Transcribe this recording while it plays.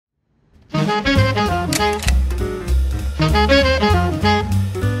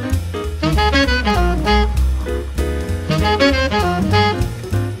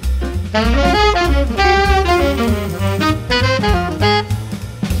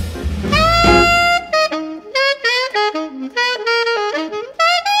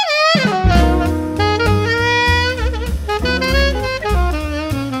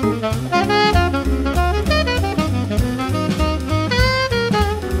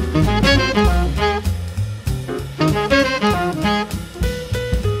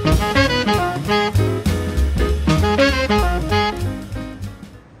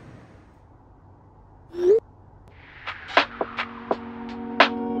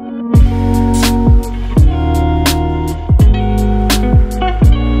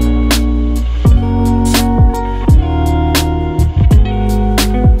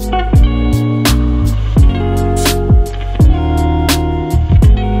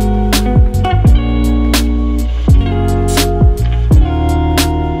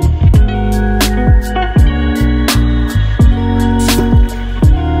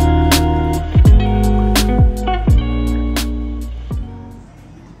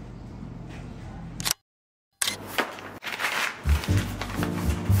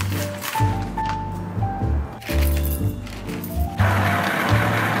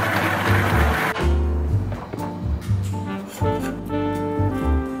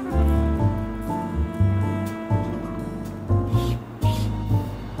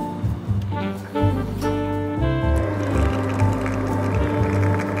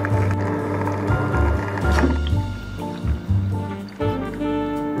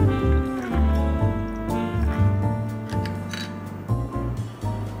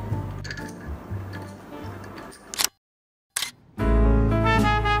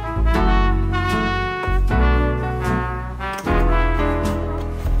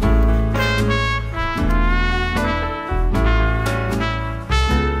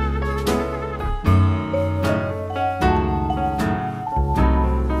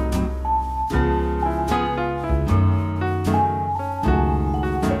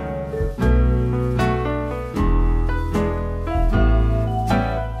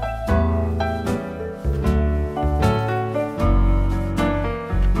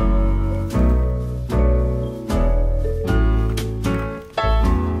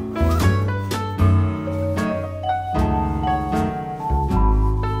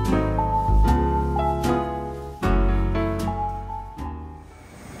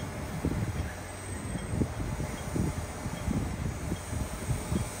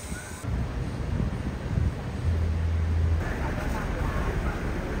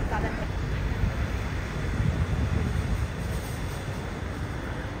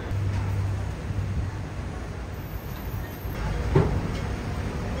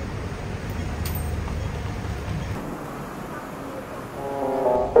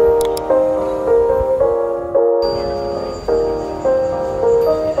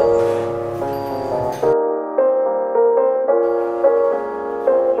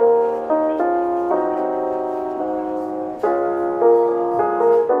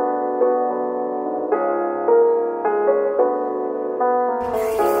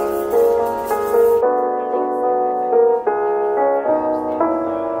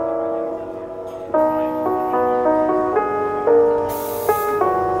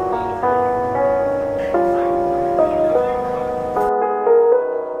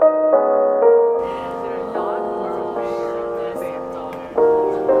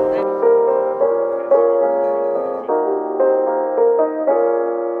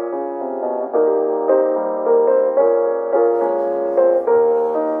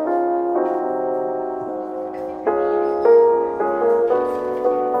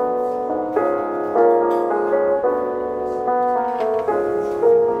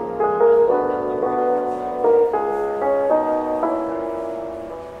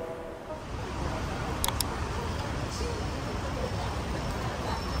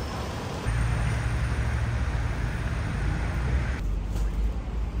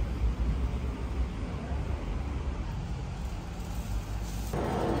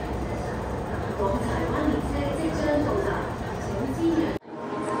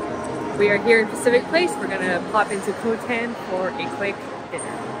We are here in Pacific Place. We're gonna pop into Kotan for a quick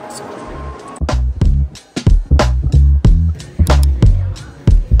dinner.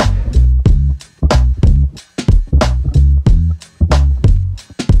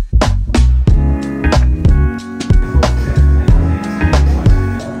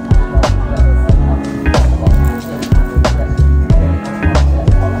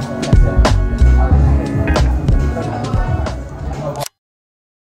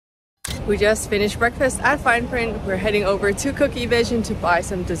 We just finished breakfast at Fine Print. We're heading over to Cookie Vision to buy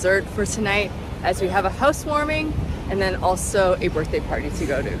some dessert for tonight as we have a housewarming and then also a birthday party to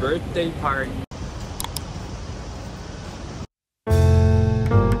go to. Birthday party.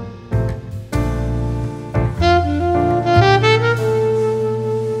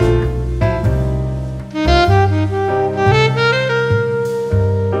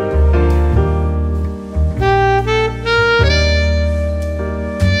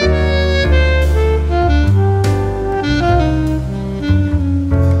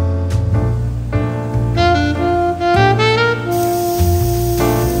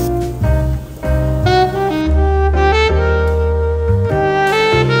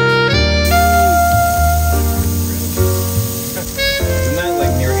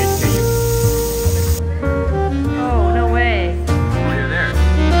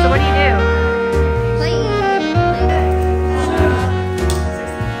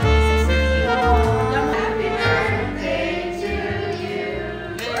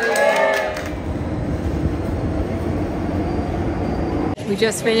 We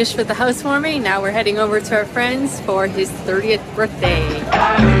just finished with the housewarming. Now we're heading over to our friends for his 30th birthday.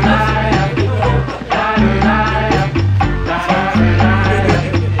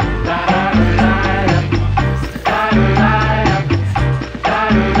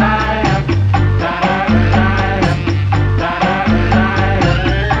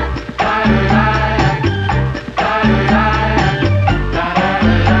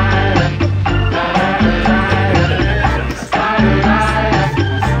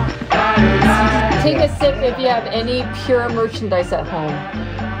 Take a sip if you have any pure merchandise at home.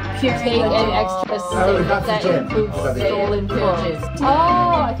 Take an extra sip that includes stolen clothes.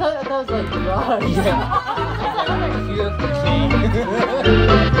 Oh, I thought that was like drugs.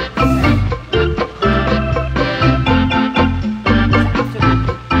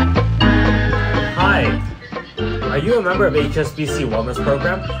 Hi, are you a member of HSBC Wellness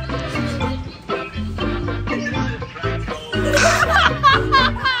Program?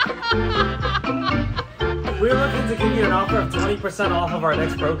 We're looking to give you an offer of 20% off of our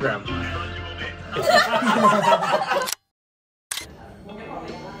next program.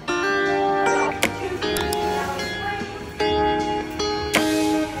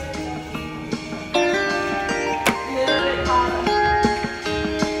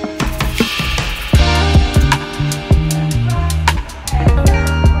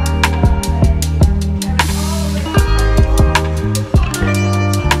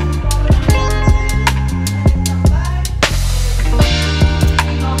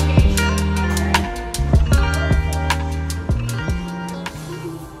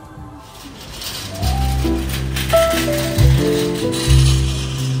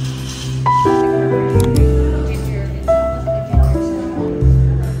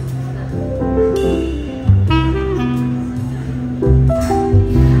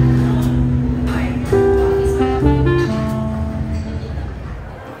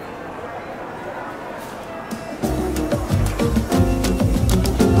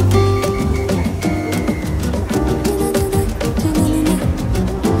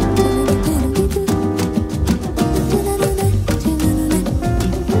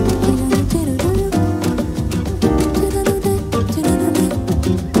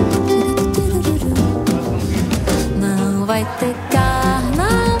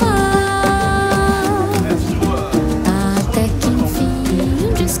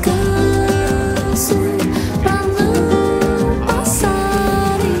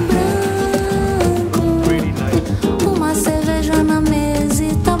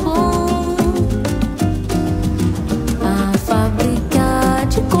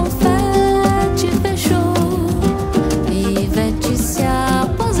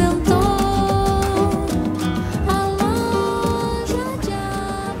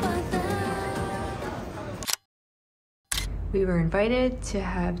 We were invited to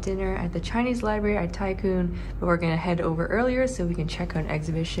have dinner at the Chinese library at Tycoon, but we're gonna head over earlier so we can check out an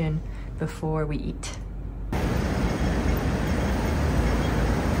exhibition before we eat.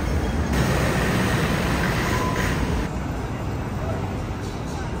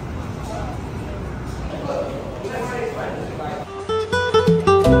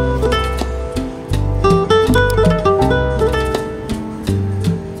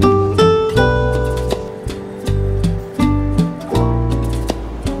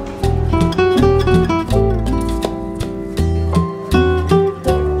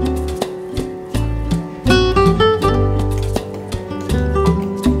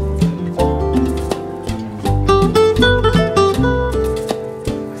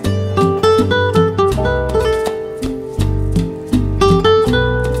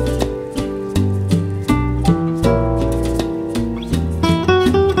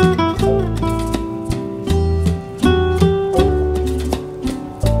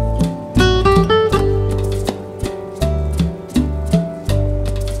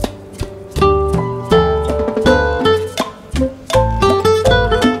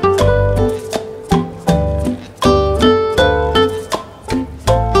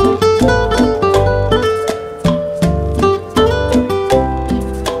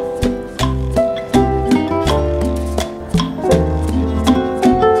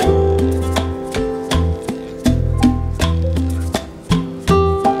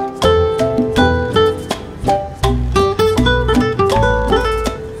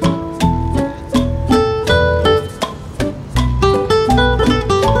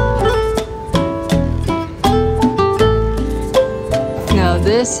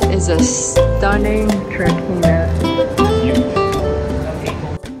 is a stunning trakehner.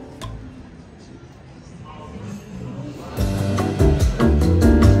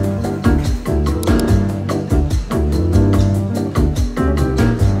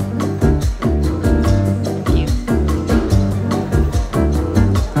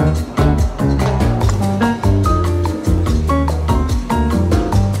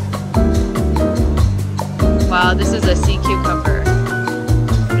 Wow, this is a sea cucumber.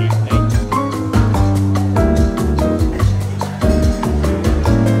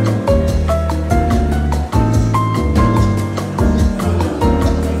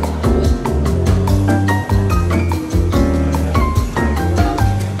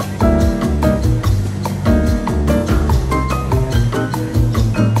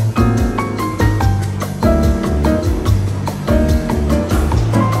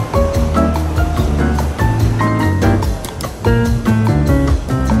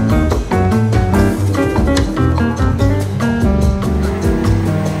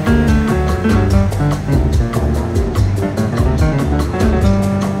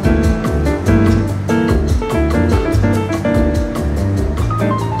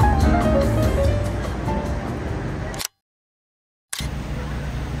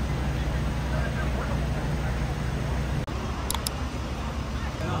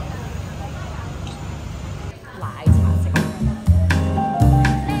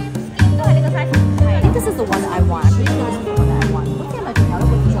 This is the one that I want. I'm pretty sure this is the one that I want. What can I do now?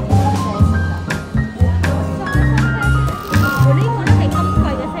 Look at this.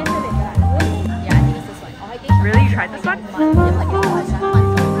 Yeah, I think it's this one. Really? You tried this one?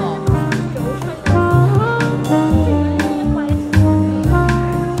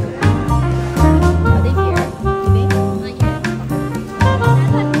 Are they here? Do they? Not yet.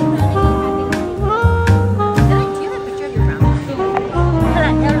 Do you have a picture of your round?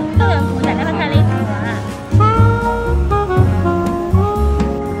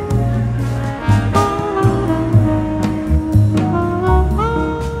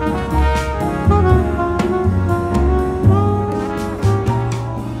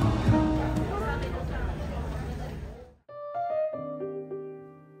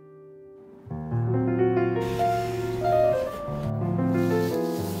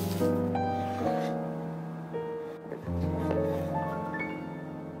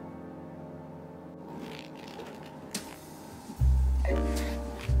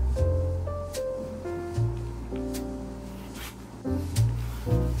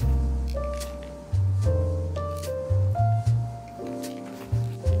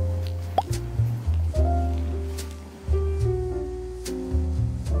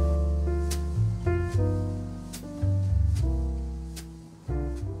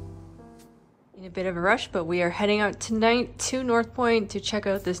 In a bit of a rush, but we are heading out tonight to North Point to check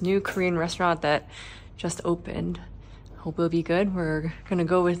out this new Korean restaurant that just opened. Hope it'll be good. We're gonna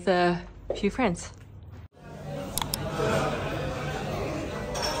go with a few friends.